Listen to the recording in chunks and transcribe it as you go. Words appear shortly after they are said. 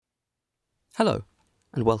Hello,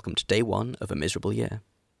 and welcome to day one of A Miserable Year.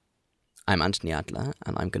 I'm Anthony Adler,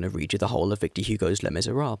 and I'm going to read you the whole of Victor Hugo's Les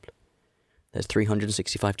Miserables. There's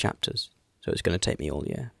 365 chapters, so it's going to take me all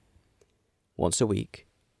year. Once a week,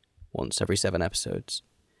 once every 7 episodes,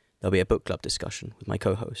 there'll be a book club discussion with my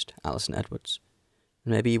co-host, Alison Edwards,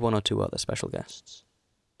 and maybe 1 or 2 other special guests.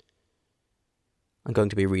 I'm going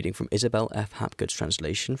to be reading from Isabel F. Hapgood's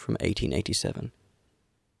translation from 1887.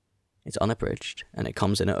 It's unabridged, and it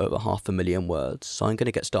comes in at over 500,000 words, so I'm going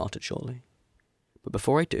to get started shortly. But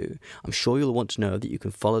before I do, I'm sure you'll want to know that you can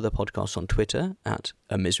follow the podcast on Twitter at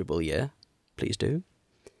A Miserable Year. Please do.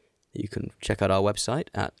 You can check out our website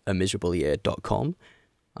at amiserableyear.com.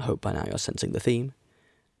 I hope by now you're sensing the theme.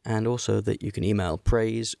 And also that you can email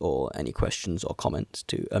praise or any questions or comments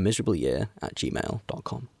to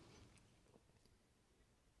amiserableyear@gmail.com.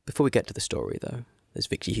 Before we get to the story, though, there's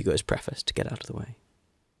Victor Hugo's preface to get out of the way.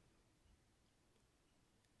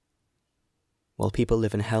 While people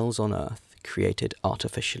live in hells on earth created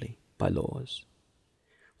artificially by laws,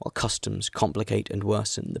 while customs complicate and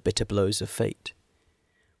worsen the bitter blows of fate,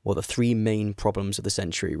 while the 3 main problems of the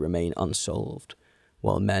century remain unsolved,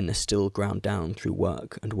 while men are still ground down through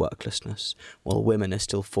work and worklessness, while women are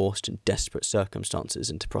still forced in desperate circumstances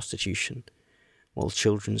into prostitution, while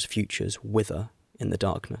children's futures wither in the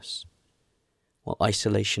darkness, while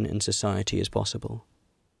isolation in society is possible.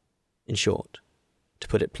 In short, to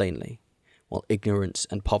put it plainly, while ignorance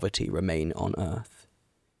and poverty remain on earth,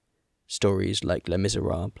 stories like Les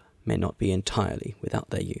Miserables may not be entirely without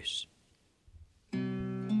their use.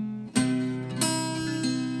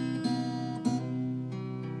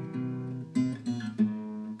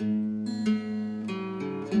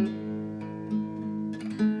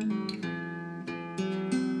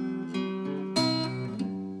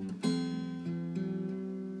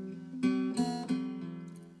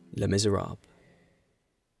 Les Miserables,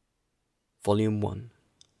 Volume 1,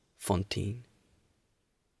 Fantine.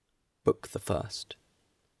 Book the First,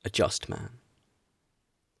 A Just Man.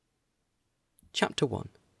 Chapter 1,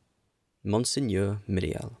 Monseigneur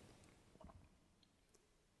Myriel.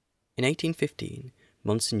 In 1815,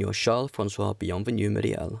 Monseigneur Charles-François Bienvenu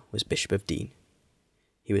Myriel was Bishop of Digne.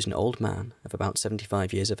 He was an old man of about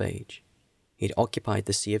 75 years of age. He had occupied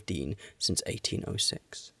the See of Digne since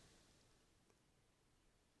 1806.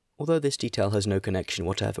 Although this detail has no connection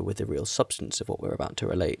whatever with the real substance of what we're about to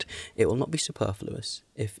relate, it will not be superfluous,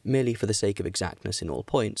 if merely for the sake of exactness in all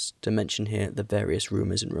points, to mention here the various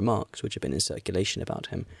rumours and remarks which have been in circulation about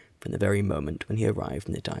him from the very moment when he arrived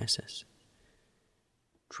in the diocese.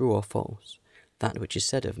 True or false, that which is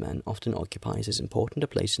said of men often occupies as important a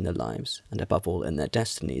place in their lives, and above all in their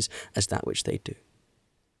destinies, as that which they do.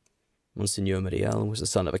 Monseigneur Myriel was the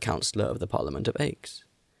son of a councillor of the Parliament of Aix.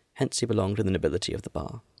 Hence he belonged to the nobility of the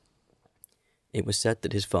bar. It was said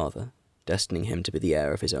that his father, destining him to be the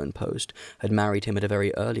heir of his own post, had married him at a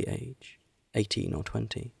very early age, 18 or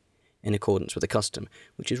 20, in accordance with a custom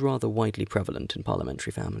which is rather widely prevalent in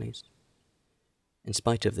parliamentary families. In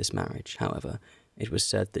spite of this marriage, however, it was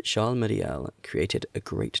said that Charles Myriel created a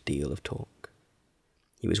great deal of talk.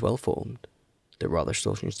 He was well-formed, though rather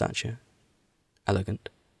short in stature, elegant,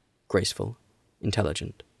 graceful,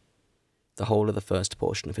 intelligent. The whole of the first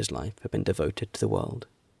portion of his life had been devoted to the world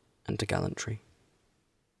and to gallantry.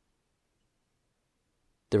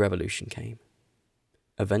 The revolution came.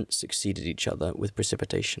 Events succeeded each other with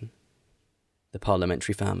precipitation. The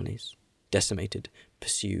parliamentary families, decimated,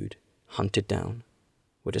 pursued, hunted down,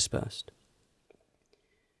 were dispersed.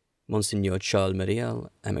 Monseigneur Charles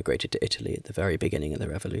Myriel emigrated to Italy at the very beginning of the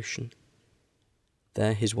revolution.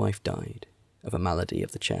 There his wife died of a malady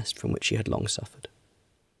of the chest from which she had long suffered.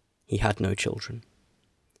 He had no children.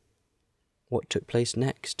 What took place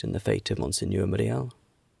next in the fate of Monseigneur Myriel?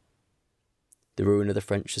 The ruin of the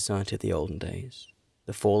French society of the olden days,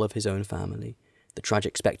 the fall of his own family, the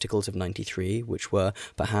tragic spectacles of '93, which were,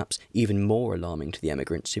 perhaps, even more alarming to the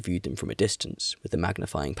emigrants who viewed them from a distance with the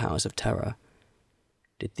magnifying powers of terror.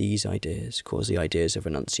 Did these ideas cause the ideas of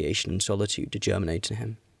renunciation and solitude to germinate in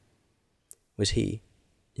him? Was he,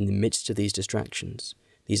 in the midst of these distractions,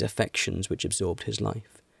 these affections which absorbed his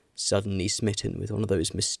life, suddenly smitten with one of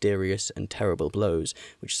those mysterious and terrible blows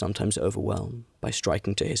which sometimes overwhelm, by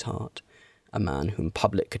striking to his heart, a man whom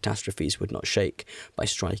public catastrophes would not shake, by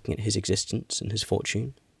striking at his existence and his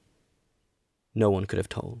fortune? No one could have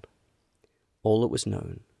told. All that was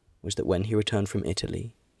known was that when he returned from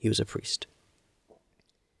Italy, he was a priest.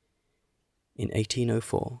 In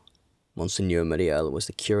 1804, Monseigneur Myriel was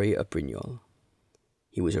the curé of Brignoles.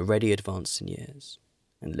 He was already advanced in years,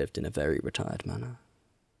 and lived in a very retired manner.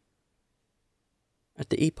 At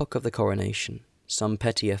the epoch of the coronation, some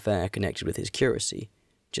petty affair connected with his curacy,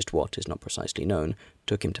 just what is not precisely known,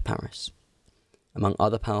 took him to Paris. Among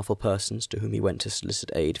other powerful persons to whom he went to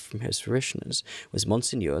solicit aid from his parishioners was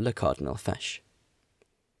Monseigneur le Cardinal Fesch.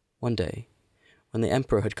 One day, when the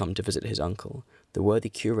emperor had come to visit his uncle, the worthy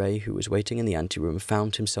curé who was waiting in the anteroom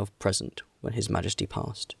found himself present when his majesty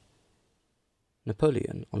passed.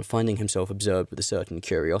 Napoleon, on finding himself observed with a certain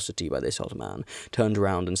curiosity by this old man, turned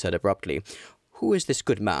round and said abruptly, "Who is this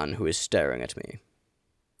good man who is staring at me?"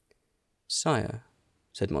 "Sire,"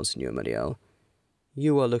 said Monseigneur Myriel,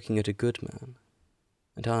 "you are looking at a good man,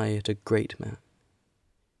 and I at a great man.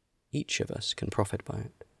 Each of us can profit by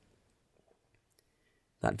it."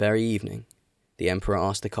 That very evening, the emperor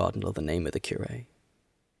asked the cardinal the name of the curé,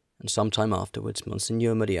 and some time afterwards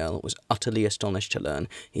Monseigneur Myriel was utterly astonished to learn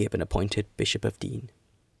he had been appointed Bishop of Digne.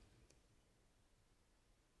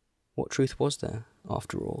 What truth was there,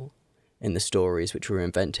 after all, in the stories which were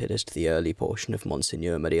invented as to the early portion of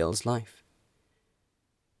Monseigneur Myriel's life?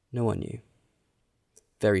 No one knew.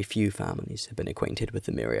 Very few families had been acquainted with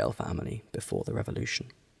the Myriel family before the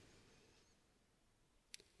Revolution.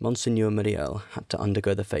 Monseigneur Myriel had to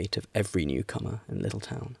undergo the fate of every newcomer in a little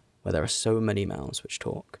town, where there are so many mouths which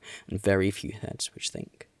talk, and very few heads which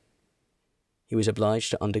think. He was obliged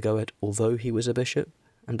to undergo it although he was a bishop,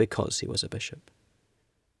 and because he was a bishop.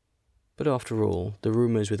 But after all, the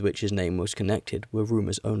rumours with which his name was connected were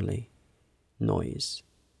rumours only. Noise,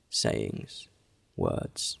 sayings,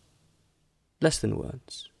 words. Less than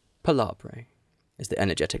words, palabre, as the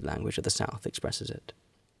energetic language of the South expresses it.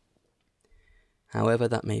 However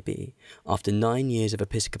that may be, after 9 years of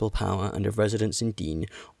episcopal power and of residence in Digne,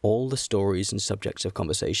 all the stories and subjects of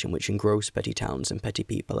conversation which engross petty towns and petty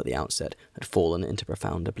people at the outset had fallen into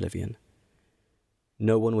profound oblivion.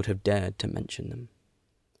 No one would have dared to mention them.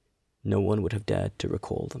 No one would have dared to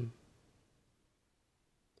recall them.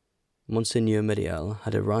 Monseigneur Myriel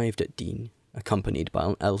had arrived at Digne, accompanied by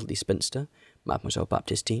an elderly spinster, Mademoiselle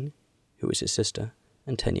Baptistine, who was his sister,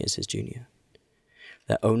 and 10 years his junior.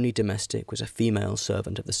 Their only domestic was a female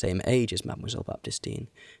servant of the same age as Mademoiselle Baptistine,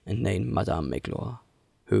 and named Madame Magloire,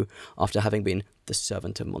 who, after having been the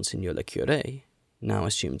servant of Monseigneur le Curé, now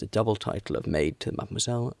assumed the double title of maid to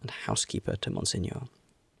Mademoiselle and housekeeper to Monseigneur.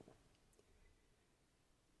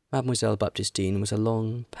 Mademoiselle Baptistine was a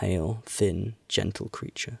long, pale, thin, gentle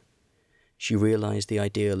creature. She realized the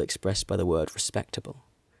ideal expressed by the word respectable,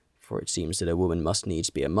 for it seems that a woman must needs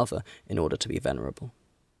be a mother in order to be venerable.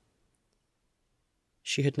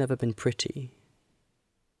 She had never been pretty.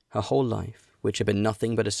 Her whole life, which had been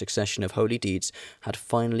nothing but a succession of holy deeds, had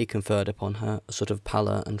finally conferred upon her a sort of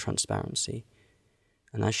pallor and transparency,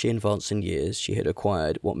 and as she advanced in years she had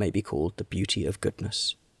acquired what may be called the beauty of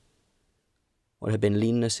goodness. What had been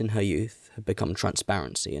leanness in her youth had become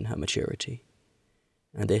transparency in her maturity,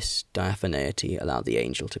 and this diaphaneity allowed the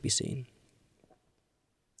angel to be seen.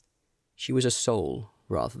 She was a soul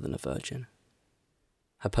rather than a virgin.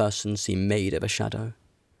 Her person seemed made of a shadow.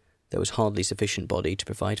 There was hardly sufficient body to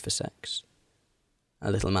provide for sex.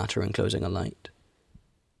 A little matter enclosing a light.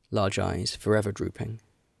 Large eyes forever drooping.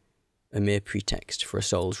 A mere pretext for a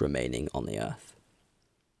soul's remaining on the earth.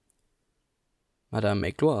 Madame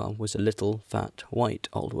Magloire was a little, fat, white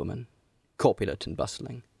old woman, corpulent and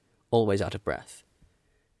bustling, always out of breath,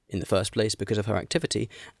 in the first place because of her activity,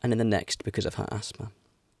 and in the next because of her asthma.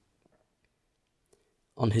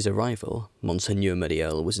 On his arrival, Monseigneur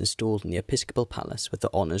Myriel was installed in the episcopal palace with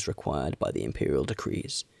the honours required by the imperial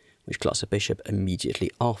decrees, which class a bishop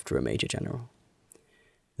immediately after a major general.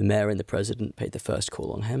 The mayor and the president paid the first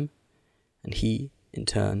call on him, and he, in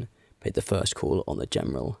turn, paid the first call on the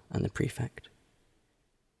general and the prefect.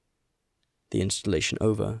 The installation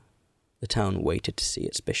over, the town waited to see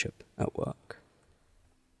its bishop at work.